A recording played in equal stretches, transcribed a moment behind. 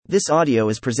This audio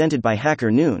is presented by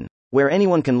Hacker Noon, where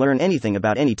anyone can learn anything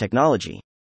about any technology.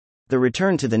 The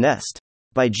Return to the Nest.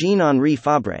 By Jean-Henri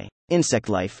Fabre. Insect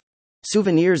Life.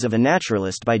 Souvenirs of a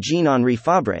Naturalist by Jean-Henri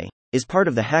Fabre is part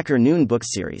of the Hacker Noon book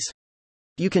series.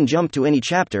 You can jump to any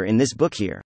chapter in this book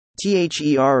here.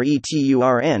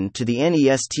 THERETURN to the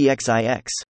NESTXIX.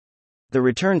 The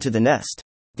Return to the Nest.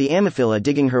 The Ammophila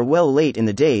digging her well late in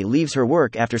the day leaves her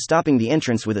work after stopping the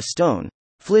entrance with a stone,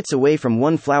 flits away from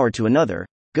one flower to another,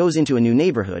 goes into a new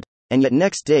neighborhood, and yet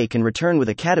next day can return with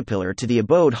a caterpillar to the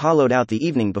abode hollowed out the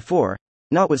evening before,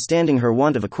 notwithstanding her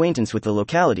want of acquaintance with the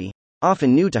locality,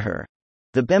 often new to her.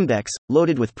 The Bembex,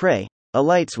 loaded with prey,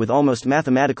 alights with almost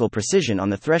mathematical precision on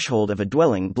the threshold of a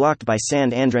dwelling blocked by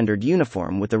sand and rendered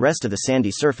uniform with the rest of the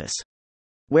sandy surface.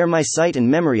 Where my sight and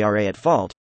memory are at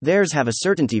fault, theirs have a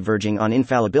certainty verging on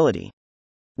infallibility.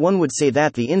 One would say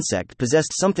that the insect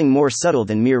possessed something more subtle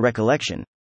than mere recollection,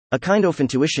 a kind of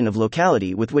intuition of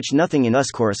locality with which nothing in us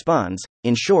corresponds,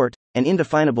 in short, an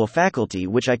indefinable faculty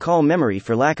which I call memory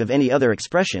for lack of any other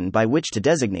expression by which to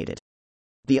designate it.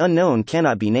 The unknown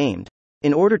cannot be named.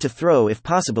 In order to throw, if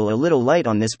possible, a little light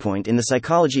on this point in the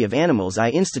psychology of animals, I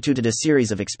instituted a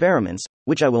series of experiments,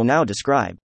 which I will now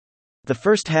describe. The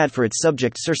first had for its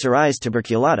subject Cerceris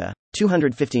tuberculata,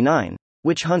 259,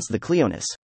 which hunts the Cleonus.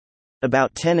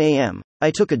 About 10 a.m., I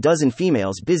took a dozen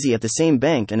females busy at the same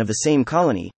bank and of the same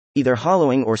colony, either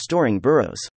hollowing or storing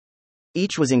burrows.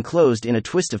 Each was enclosed in a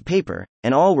twist of paper,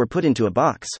 and all were put into a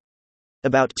box.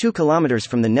 About 2 kilometers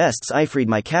from the nests I freed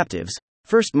my captives,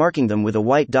 first marking them with a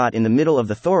white dot in the middle of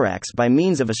the thorax by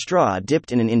means of a straw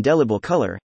dipped in an indelible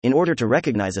color, in order to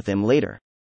recognize them later.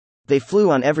 They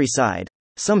flew on every side,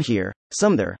 some here,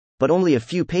 some there, but only a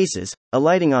few paces,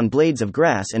 alighting on blades of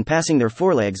grass and passing their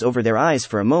forelegs over their eyes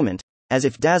for a moment, as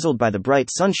if dazzled by the bright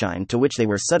sunshine to which they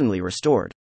were suddenly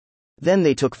restored. Then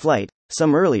they took flight,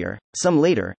 some earlier, some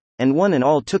later, and one and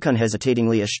all took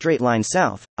unhesitatingly a straight line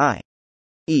south,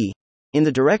 i.e., in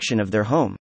the direction of their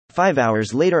home. 5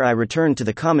 hours later I returned to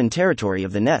the common territory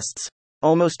of the nests.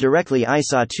 Almost directly I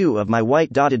saw 2 of my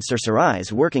white-dotted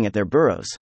Cerceris working at their burrows.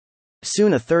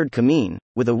 Soon a third came,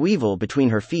 with a weevil between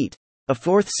her feet. A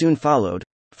fourth soon followed.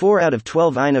 4 out of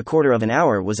 12 in a quarter of an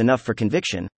hour was enough for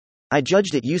conviction. I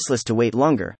judged it useless to wait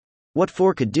longer. What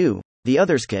 4 could do, the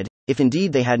others could, if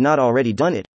indeed they had not already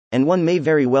done it, and one may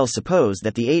very well suppose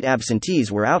that the 8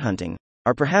 absentees were out hunting,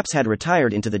 or perhaps had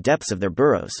retired into the depths of their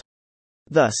burrows.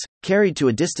 Thus, carried to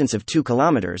a distance of 2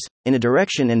 kilometers, in a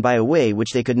direction and by a way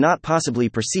which they could not possibly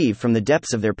perceive from the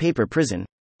depths of their paper prison,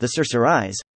 the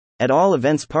Cerceris, at all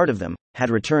events part of them, had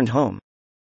returned home.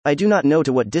 I do not know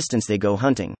to what distance they go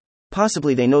hunting.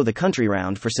 Possibly they know the country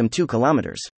round for some 2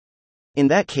 kilometers. In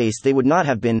that case they would not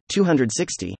have been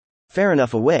 260 fair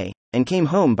enough away, and came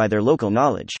home by their local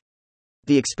knowledge.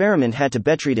 The experiment had to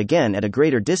be treated again at a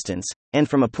greater distance, and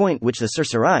from a point which the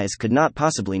Cerceris could not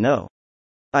possibly know.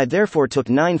 I therefore took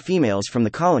 9 females from the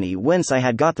colony whence I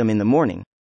had got them in the morning.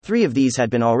 3 of these had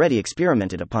been already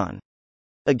experimented upon.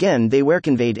 Again they were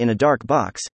conveyed in a dark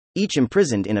box, each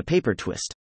imprisoned in a paper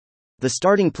twist. The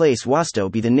starting place was to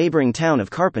be the neighboring town of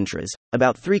Carpentras,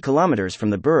 about 3 kilometers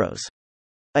from the burrows.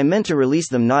 I meant to release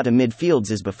them not amid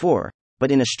fields as before,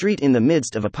 but in a street in the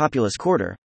midst of a populous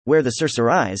quarter, where the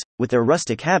Cerceris, with their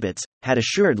rustic habits, had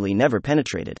assuredly never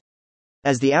penetrated.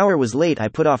 As the hour was late I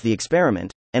put off the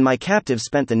experiment, and my captives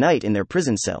spent the night in their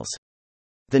prison cells.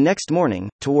 The next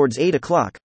morning, towards 8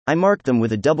 o'clock, I marked them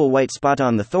with a double white spot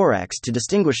on the thorax to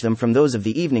distinguish them from those of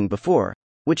the evening before,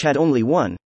 which had only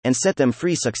one, and set them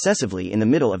free successively in the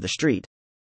middle of the street.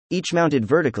 Each mounted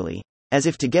vertically, as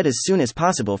if to get as soon as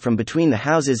possible from between the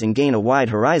houses and gain a wide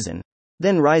horizon,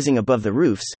 then rising above the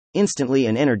roofs, instantly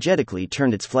and energetically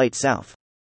turned its flight south.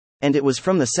 And it was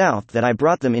from the south that I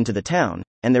brought them into the town,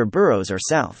 and their burrows are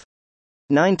south.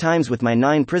 9 times with my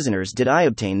 9 prisoners did I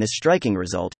obtain this striking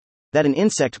result, that an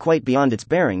insect quite beyond its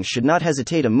bearings should not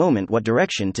hesitate a moment what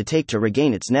direction to take to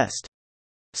regain its nest.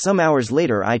 Some hours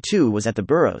later I too was at the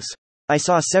burrows. I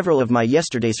saw several of my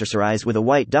yesterday Cerceris with a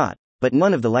white dot, but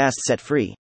none of the last set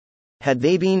free. Had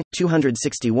they been,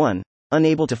 261,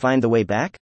 unable to find the way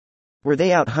back? Were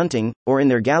they out hunting, or in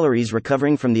their galleries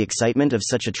recovering from the excitement of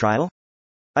such a trial?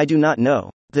 I do not know.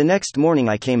 The next morning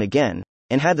I came again,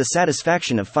 and had the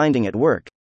satisfaction of finding at work,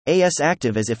 as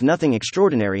active as if nothing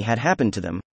extraordinary had happened to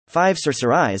them, 5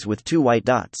 Cerceris with 2 white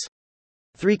dots.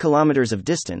 3 kilometers of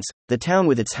distance, the town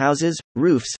with its houses,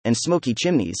 roofs, and smoky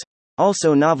chimneys,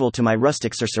 also novel to my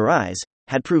rustic Cerceris,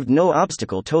 had proved no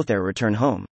obstacle to their return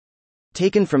home.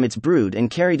 Taken from its brood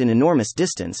and carried an enormous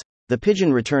distance, the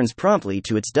pigeon returns promptly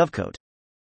to its dovecote.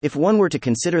 If one were to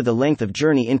consider the length of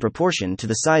journey in proportion to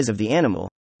the size of the animal,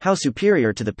 How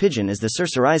superior to the pigeon is the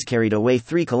cercerise carried away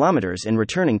 3 kilometers and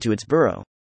returning to its burrow.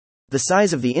 The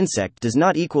size of the insect does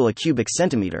not equal a cubic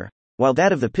centimeter, while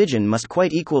that of the pigeon must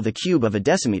quite equal the cube of a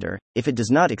decimeter, if it does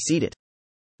not exceed it.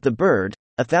 The bird,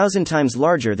 1,000 times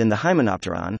larger than the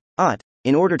Hymenopteron, ought,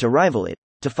 in order to rival it,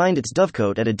 to find its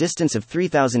dovecote at a distance of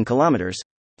 3,000 kilometers,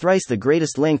 thrice the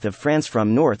greatest length of France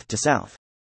from north to south.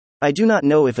 I do not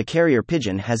know if a carrier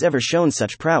pigeon has ever shown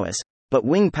such prowess, but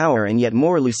wing power and yet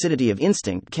more lucidity of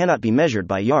instinct cannot be measured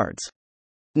by yards.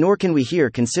 Nor can we here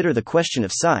consider the question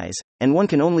of size, and one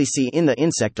can only see in the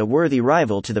insect a worthy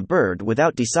rival to the bird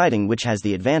without deciding which has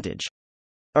the advantage.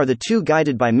 Are the two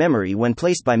guided by memory when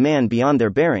placed by man beyond their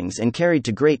bearings and carried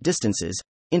to great distances,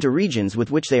 into regions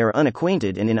with which they are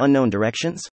unacquainted and in unknown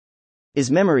directions?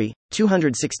 Is memory,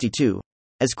 262,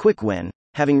 as quick when,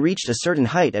 having reached a certain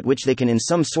height at which they can in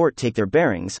some sort take their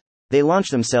bearings, they launch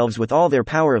themselves with all their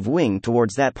power of wing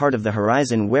towards that part of the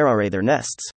horizon where are their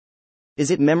nests?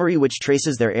 Is it memory which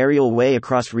traces their aerial way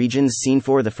across regions seen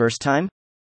for the first time?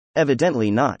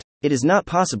 Evidently not. It is not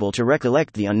possible to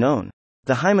recollect the unknown.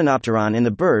 The Hymenopteron and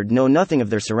the bird know nothing of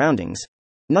their surroundings.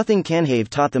 Nothing can have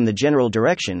taught them the general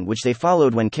direction which they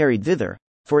followed when carried thither,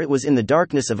 for it was in the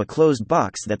darkness of a closed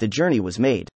box that the journey was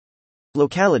made.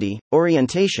 Locality,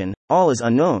 orientation, all is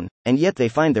unknown, and yet they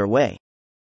find their way.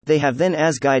 They have then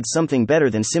as guide something better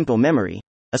than simple memory,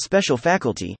 a special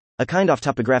faculty, a kind of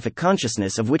topographic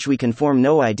consciousness of which we can form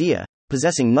no idea,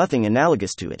 possessing nothing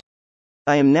analogous to it.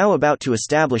 I am now about to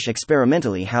establish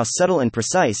experimentally how subtle and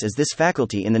precise is this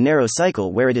faculty in the narrow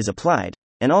cycle where it is applied,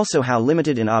 and also how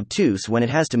limited and obtuse when it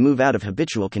has to move out of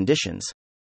habitual conditions.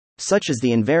 Such is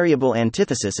the invariable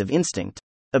antithesis of instinct.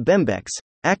 A Bembex,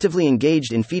 actively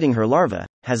engaged in feeding her larva,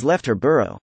 has left her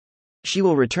burrow. She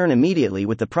will return immediately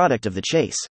with the product of the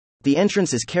chase. The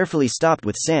entrance is carefully stopped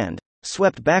with sand,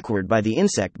 swept backward by the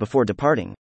insect before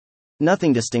departing.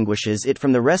 Nothing distinguishes it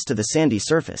from the rest of the sandy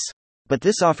surface. But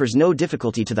this offers no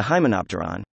difficulty to the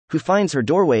Hymenopteron, who finds her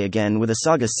doorway again with a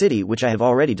saga city which I have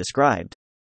already described.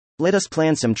 Let us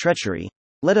plan some treachery.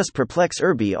 Let us perplex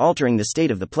Irby altering the state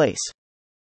of the place.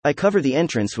 I cover the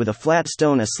entrance with a flat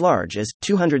stone as large as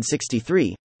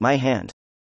 263, my hand.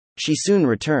 She soon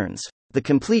returns. The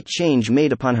complete change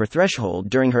made upon her threshold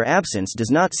during her absence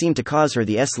does not seem to cause her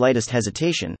the slightest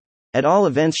hesitation. At all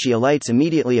events she alights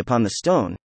immediately upon the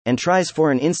stone, and tries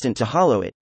for an instant to hollow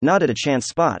it, not at a chance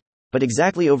spot, but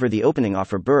exactly over the opening of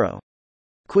her burrow.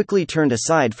 Quickly turned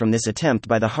aside from this attempt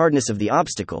by the hardness of the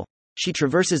obstacle, she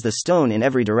traverses the stone in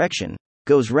every direction,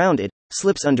 goes round it,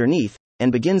 slips underneath,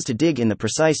 and begins to dig in the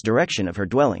precise direction of her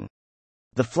dwelling.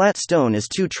 The flat stone is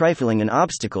too trifling an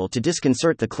obstacle to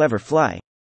disconcert the clever fly.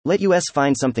 Let us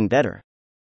find something better.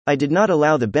 I did not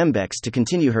allow the Bembex to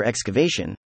continue her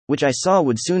excavation, which I saw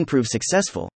would soon prove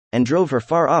successful, and drove her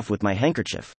far off with my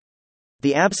handkerchief.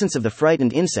 The absence of the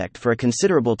frightened insect for a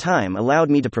considerable time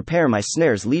allowed me to prepare my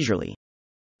snares leisurely.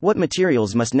 What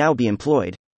materials must now be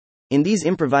employed? In these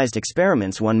improvised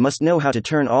experiments one must know how to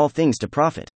turn all things to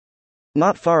profit.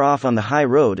 Not far off on the high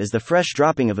road is the fresh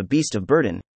dropping of a beast of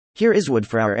burden. Here is wood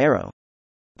for our arrow.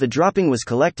 The dropping was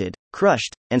collected,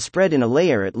 crushed, and spread in a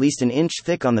layer at least an inch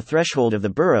thick on the threshold of the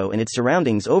burrow and its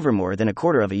surroundings over more than a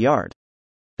quarter of a yard.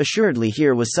 Assuredly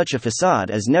here was such a facade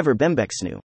as never Bembex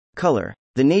knew. Color,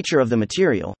 the nature of the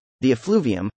material, the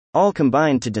effluvium, all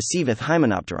combined to deceiveth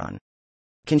Hymenopteron.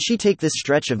 Can she take this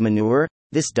stretch of manure,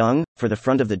 this dung, for the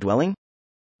front of the dwelling?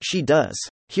 She does.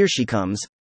 Here she comes,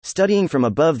 studying from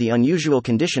above the unusual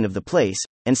condition of the place,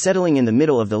 and settling in the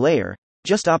middle of the layer,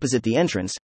 just opposite the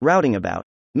entrance, routing about,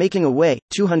 making a way,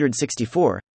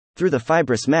 264, through the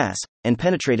fibrous mass, and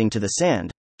penetrating to the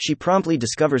sand, she promptly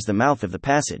discovers the mouth of the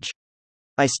passage.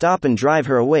 I stop and drive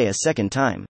her away a second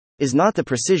time. Is not the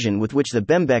precision with which the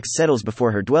Bembex settles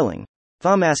before her dwelling,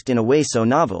 thaumasked in a way so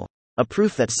novel, a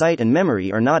proof that sight and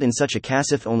memory are not in such a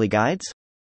cassette only guides?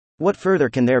 What further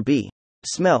can there be?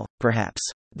 Smell, perhaps.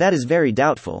 That is very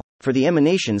doubtful, for the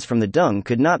emanations from the dung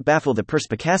could not baffle the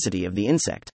perspicacity of the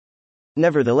insect.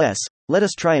 Nevertheless, let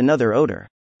us try another odor.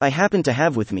 I happen to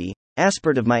have with me,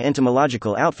 aspert of my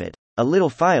entomological outfit, a little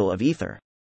phial of ether.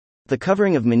 The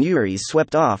covering of manure is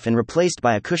swept off and replaced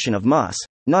by a cushion of moss,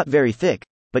 not very thick,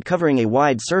 but covering a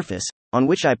wide surface, on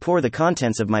which I pour the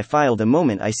contents of my phial the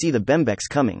moment I see the Bembex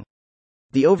coming.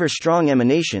 The over-strong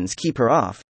emanations keep her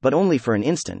off, but only for an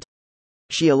instant.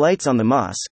 She alights on the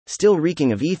moss, still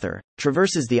reeking of ether,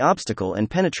 traverses the obstacle and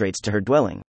penetrates to her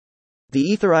dwelling.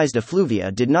 The etherized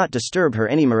effluvia did not disturb her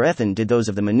any more than did those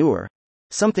of the manure.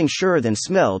 Something surer than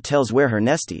smell tells where her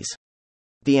nest is.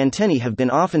 The antennae have been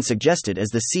often suggested as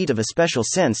the seat of a special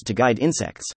sense to guide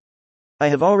insects. I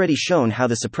have already shown how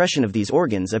the suppression of these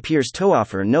organs appears to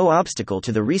offer no obstacle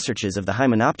to the researches of the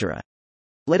Hymenoptera.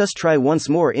 Let us try once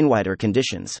more in wider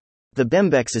conditions. The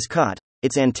Bembex is caught,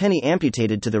 its antennae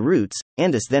amputated to the roots,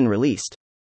 and is then released.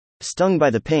 Stung by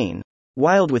the pain,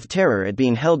 wild with terror at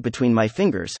being held between my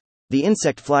fingers, the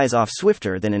insect flies off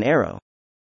swifter than an arrow.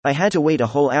 I had to wait a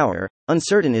whole hour,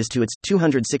 uncertain as to its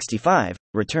 265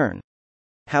 return.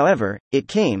 However, it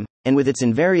came, and with its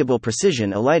invariable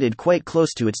precision alighted quite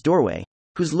close to its doorway,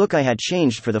 whose look I had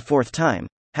changed for the fourth time,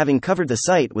 having covered the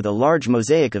site with a large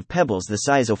mosaic of pebbles the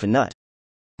size of a nut.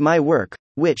 My work,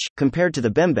 which, compared to the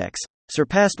Bembex,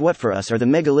 surpassed what for us are the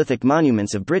megalithic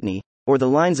monuments of Brittany, or the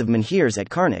lines of menhirs at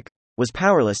Karnak, was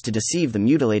powerless to deceive the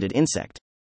mutilated insect.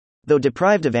 Though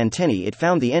deprived of antennae, it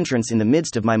found the entrance in the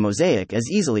midst of my mosaic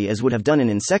as easily as would have done an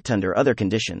insect under other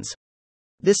conditions.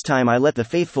 This time I let the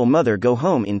faithful mother go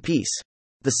home in peace.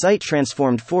 The site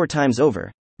transformed 4 times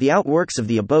over, the outworks of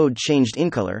the abode changed in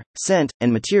color, scent,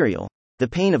 and material, the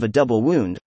pain of a double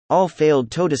wound, all failed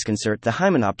to disconcert the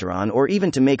Hymenopteron or even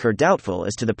to make her doubtful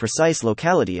as to the precise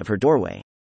locality of her doorway.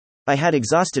 I had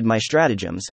exhausted my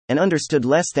stratagems, and understood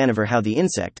less than ever how the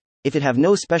insect, if it have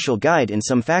no special guide in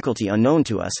some faculty unknown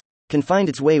to us, can find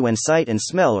its way when sight and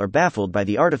smell are baffled by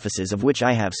the artifices of which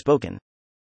I have spoken.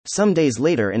 Some days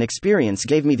later, an experience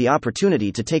gave me the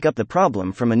opportunity to take up the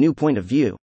problem from a new point of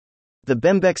view. The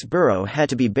Bembex burrow had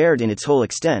to be bared in its whole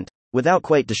extent, without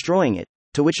quite destroying it,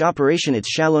 to which operation its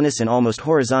shallowness and almost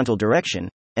horizontal direction,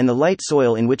 and the light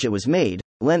soil in which it was made,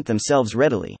 lent themselves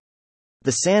readily.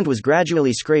 The sand was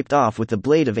gradually scraped off with the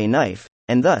blade of a knife,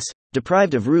 and thus,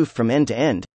 deprived of roof from end to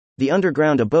end, the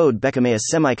underground abode became a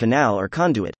semi-canal or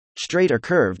conduit, straight or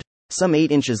curved, some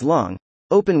 8 inches long,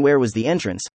 open where was the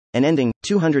entrance, and ending,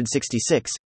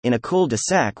 266, in a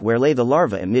cul-de-sac where lay the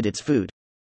larva amid its food.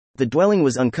 The dwelling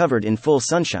was uncovered in full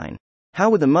sunshine. How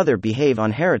would the mother behave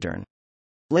on her return?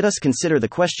 Let us consider the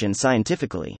question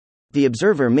scientifically. The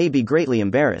observer may be greatly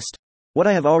embarrassed. What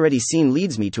I have already seen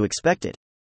leads me to expect it.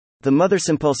 The mother's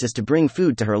impulse is to bring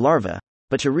food to her larva,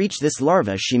 but to reach this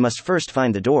larva she must first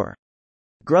find the door.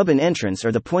 Grub and entrance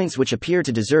are the points which appear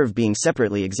to deserve being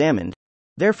separately examined.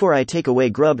 Therefore I take away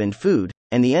grub and food,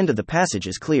 and the end of the passage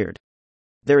is cleared.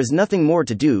 There is nothing more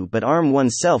to do but arm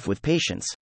oneself with patience.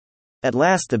 At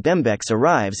last the Bembex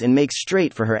arrives and makes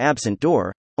straight for her absent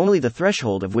door, only the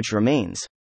threshold of which remains.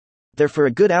 There for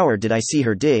a good hour did I see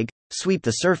her dig, sweep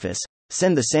the surface,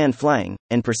 send the sand flying,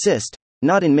 and persist,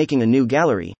 not in making a new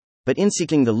gallery, but in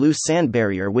seeking the loose sand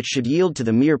barrier which should yield to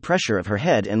the mere pressure of her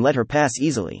head and let her pass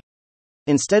easily.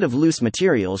 Instead of loose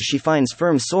materials she finds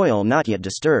firm soil not yet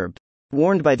disturbed.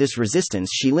 Warned by this resistance,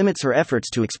 she limits her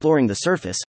efforts to exploring the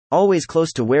surface, always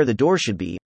close to where the door should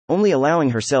be, only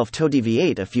allowing herself to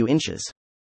deviate a few inches.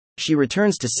 She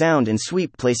returns to sound and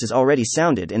sweep places already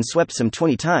sounded and swept some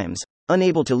 20 times,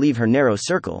 unable to leave her narrow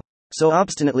circle, so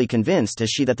obstinately convinced is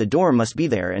she that the door must be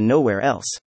there and nowhere else.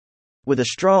 With a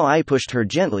straw I pushed her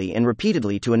gently and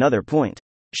repeatedly to another point.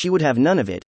 She would have none of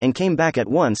it, and came back at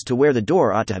once to where the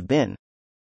door ought to have been.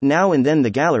 Now and then the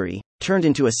gallery, turned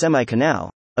into a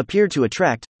semi-canal, appeared to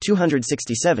attract,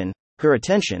 267, her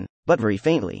attention, but very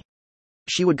faintly.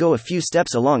 She would go a few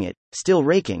steps along it, still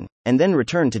raking, and then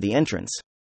return to the entrance.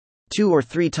 2 or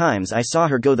 3 times I saw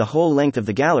her go the whole length of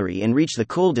the gallery and reach the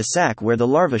cul-de-sac where the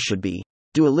larva should be,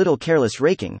 do a little careless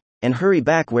raking, and hurry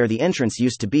back where the entrance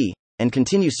used to be, and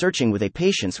continue searching with a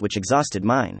patience which exhausted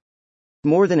mine.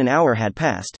 More than an hour had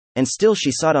passed, and still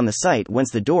she sought on the site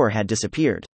whence the door had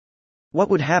disappeared. What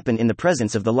would happen in the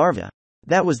presence of the larva?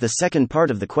 That was the second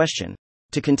part of the question.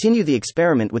 To continue the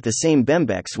experiment with the same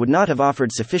Bembex would not have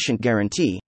offered sufficient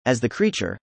guarantee, as the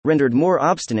creature, rendered more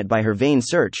obstinate by her vain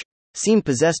search, seemed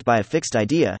possessed by a fixed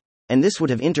idea, and this would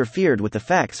have interfered with the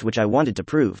facts which I wanted to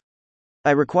prove.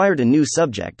 I required a new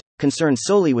subject, concerned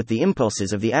solely with the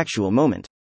impulses of the actual moment.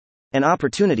 An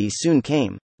opportunity soon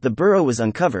came. The burrow was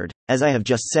uncovered, as I have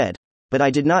just said, but I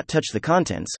did not touch the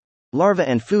contents. Larva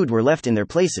and food were left in their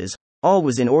places, all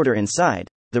was in order inside,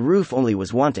 the roof only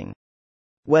was wanting.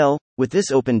 Well, with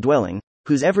this open dwelling,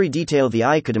 whose every detail the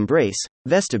eye could embrace,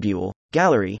 vestibule,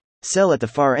 gallery, cell at the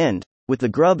far end, with the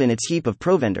grub and its heap of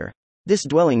provender, this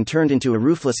dwelling turned into a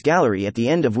roofless gallery at the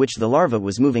end of which the larva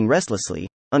was moving restlessly,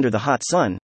 under the hot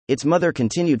sun. Its mother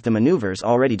continued the maneuvers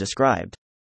already described.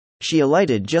 She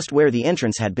alighted just where the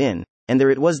entrance had been, and there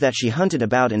it was that she hunted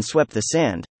about and swept the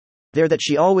sand. There that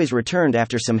she always returned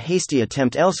after some hasty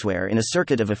attempt elsewhere in a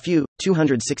circuit of a few,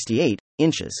 268,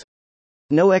 inches.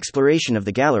 No exploration of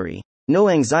the gallery, no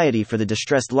anxiety for the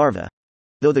distressed larva.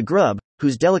 Though the grub,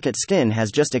 whose delicate skin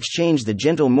has just exchanged the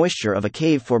gentle moisture of a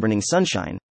cave for burning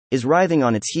sunshine, is writhing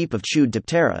on its heap of chewed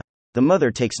diptera, the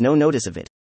mother takes no notice of it.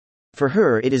 For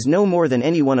her, it is no more than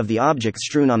any one of the objects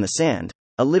strewn on the sand,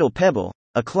 a little pebble,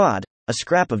 a clod, a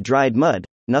scrap of dried mud,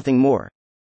 nothing more.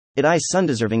 It is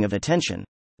undeserving of attention.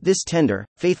 This tender,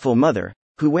 faithful mother,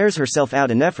 who wears herself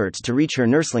out in efforts to reach her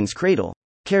nursling's cradle,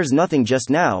 cares nothing just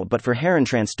now but for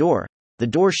Herentrant's door, the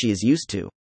door she is used to.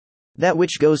 That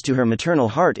which goes to her maternal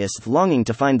heart is longing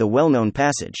to find the well-known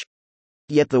passage.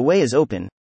 Yet the way is open,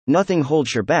 nothing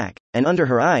holds her back, and under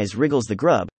her eyes wriggles the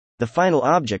grub, the final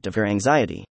object of her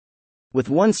anxiety. With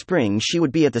one spring she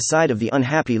would be at the side of the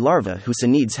unhappy larva who so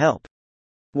needs help.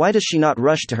 Why does she not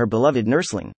rush to her beloved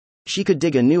nursling? She could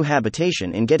dig a new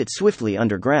habitation and get it swiftly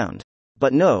underground.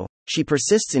 But no, she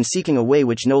persists in seeking a way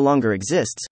which no longer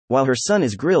exists, while her son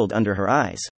is grilled under her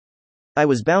eyes. I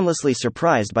was boundlessly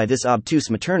surprised by this obtuse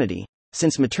maternity,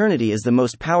 since maternity is the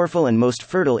most powerful and most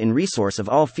fertile in resource of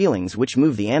all feelings which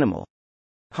move the animal.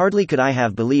 Hardly could I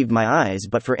have believed my eyes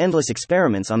but for endless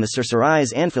experiments on the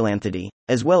Cerceris amphilanthidae,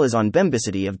 as well as on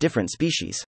Bembicidae of different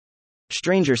species.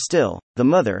 Stranger still, the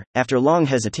mother, after long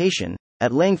hesitation,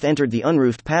 at length entered the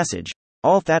unroofed passage,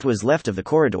 all that was left of the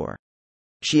corridor.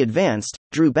 She advanced,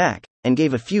 drew back, and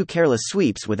gave a few careless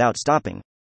sweeps without stopping.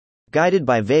 Guided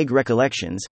by vague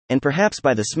recollections, and perhaps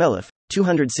by the smell of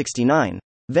 269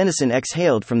 venison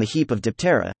exhaled from the heap of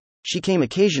diptera, she came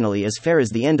occasionally as far as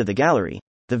the end of the gallery,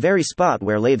 the very spot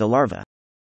where lay the larva.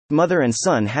 Mother and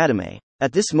son Hadame,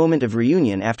 at this moment of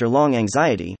reunion after long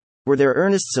anxiety, were their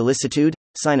earnest solicitude,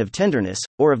 sign of tenderness,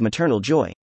 or of maternal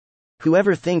joy.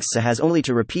 Whoever thinks so has only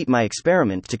to repeat my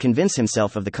experiment to convince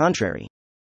himself of the contrary.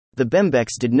 The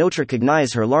Bembex did not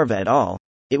recognize her larva at all.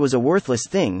 It was a worthless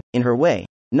thing, in her way,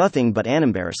 nothing but an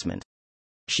embarrassment.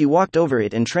 She walked over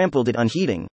it and trampled it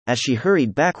unheeding, as she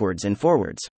hurried backwards and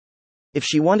forwards. If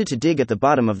she wanted to dig at the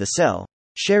bottom of the cell,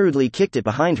 shrewdly kicked it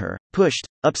behind her, pushed,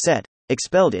 upset,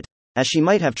 expelled it, as she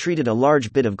might have treated a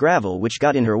large bit of gravel which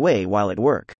got in her way while at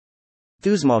work.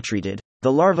 Thus maltreated,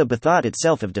 the larva bethought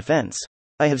itself of defense.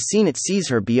 I have seen it seize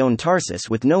her beyond Tarsus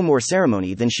with no more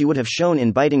ceremony than she would have shown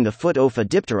in biting the foot of a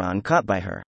dipteron caught by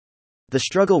her. The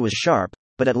struggle was sharp,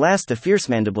 but at last the fierce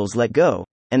mandibles let go,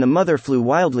 and the mother flew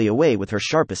wildly away with her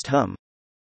sharpest hum.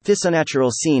 This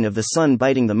unnatural scene of the son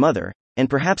biting the mother, and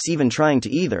perhaps even trying to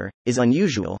either, is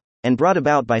unusual, and brought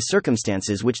about by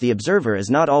circumstances which the observer is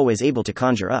not always able to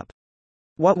conjure up.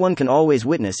 What one can always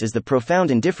witness is the profound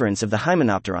indifference of the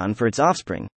Hymenopteron for its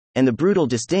offspring, and the brutal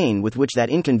disdain with which that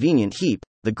inconvenient heap,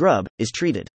 the grub, is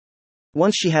treated.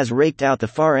 Once she has raked out the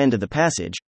far end of the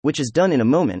passage, which is done in a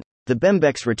moment, the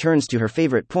Bembex returns to her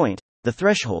favorite point, the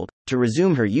threshold, to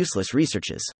resume her useless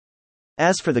researches.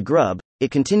 As for the grub,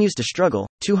 it continues to struggle,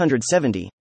 270,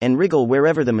 and wriggle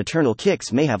wherever the maternal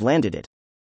kicks may have landed it.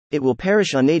 It will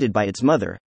perish unaided by its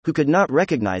mother, who could not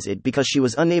recognize it because she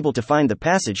was unable to find the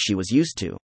passage she was used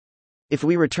to. If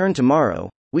we return tomorrow,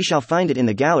 we shall find it in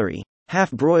the gallery,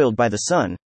 half broiled by the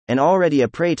sun, and already a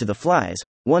prey to the flies,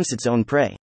 once its own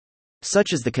prey.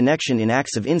 Such is the connection in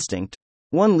acts of instinct,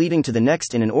 one leading to the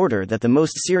next in an order that the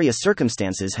most serious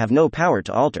circumstances have no power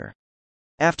to alter.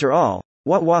 After all,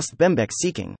 what was Bembex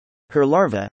seeking? Her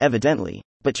larva, evidently,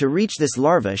 but to reach this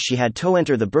larva she had to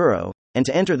enter the burrow, and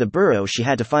to enter the burrow she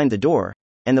had to find the door,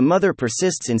 and the mother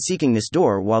persists in seeking this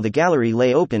door while the gallery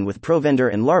lay open with provender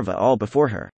and larva all before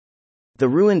her. The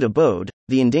ruined abode,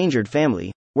 the endangered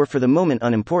family, were for the moment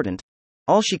unimportant.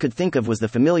 All she could think of was the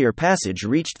familiar passage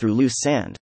reached through loose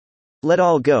sand. Let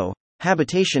all go,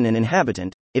 habitation and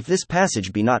inhabitant, if this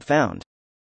passage be not found.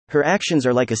 Her actions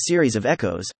are like a series of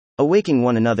echoes, awaking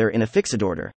one another in a fixed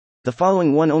order, the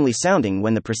following one only sounding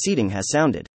when the preceding has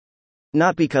sounded.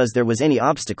 Not because there was any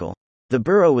obstacle, the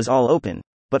burrow was all open,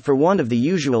 but for want of the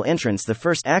usual entrance the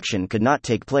first action could not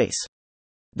take place.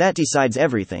 That decides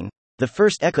everything, the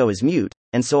first echo is mute,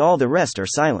 and so all the rest are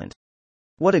silent.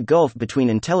 What a gulf between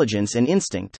intelligence and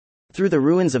instinct! Through the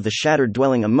ruins of the shattered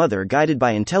dwelling a mother guided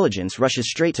by intelligence rushes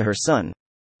straight to her son.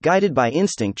 Guided by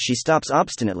instinct she stops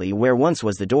obstinately where once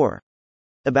was the door.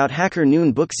 About Hacker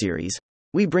Noon book series,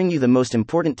 we bring you the most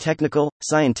important technical,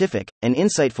 scientific, and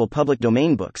insightful public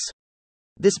domain books.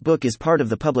 This book is part of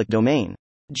the public domain.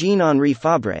 Jean-Henri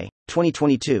Fabre,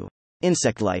 2022.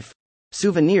 Insect Life.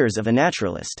 Souvenirs of a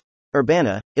Naturalist.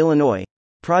 Urbana, Illinois.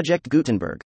 Project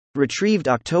Gutenberg. Retrieved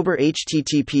October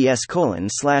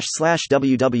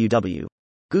https://www.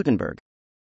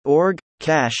 Gutenberg.org,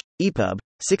 cache, EPUB,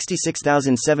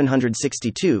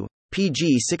 66762,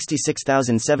 PG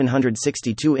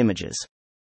 66762 images.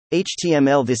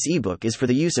 HTML. This ebook is for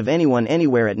the use of anyone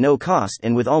anywhere at no cost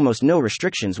and with almost no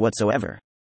restrictions whatsoever.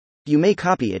 You may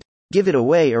copy it, give it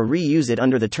away or reuse it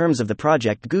under the terms of the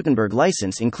Project Gutenberg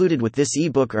license included with this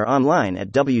ebook or online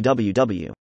at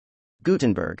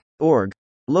www.gutenberg.org.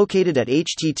 Located at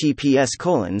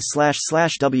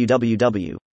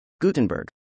https://www.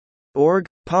 Gutenberg.org,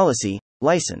 policy,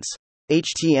 license.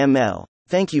 HTML.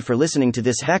 Thank you for listening to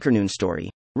this HackerNoon story,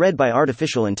 read by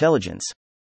Artificial Intelligence.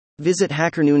 Visit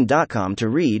hackerNoon.com to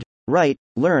read, write,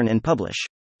 learn, and publish.